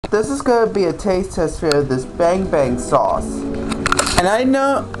this is gonna be a taste test for this Bang Bang sauce. And I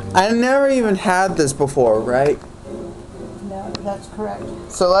never even had this before, right? No, that's correct.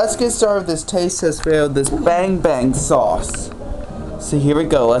 So let's get started with this taste test video of this Bang Bang sauce. So here we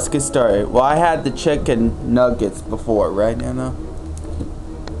go, let's get started. Well, I had the chicken nuggets before, right, Nana?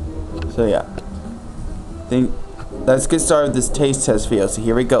 So yeah. Let's get started with this taste test video. So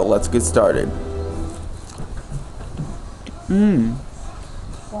here we go, let's get started.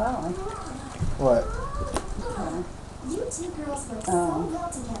 Wow. What? You two girls work so well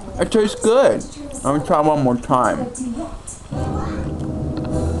together. It tastes good. I'm gonna try one more time.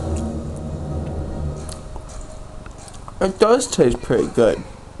 It does taste pretty good.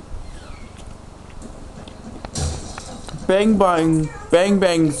 Bang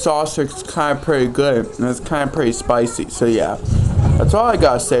Bang sauce is kind of pretty good, and it's kind of pretty spicy. So yeah, that's all I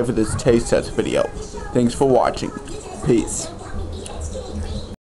gotta say for this taste test video. Thanks for watching. Peace.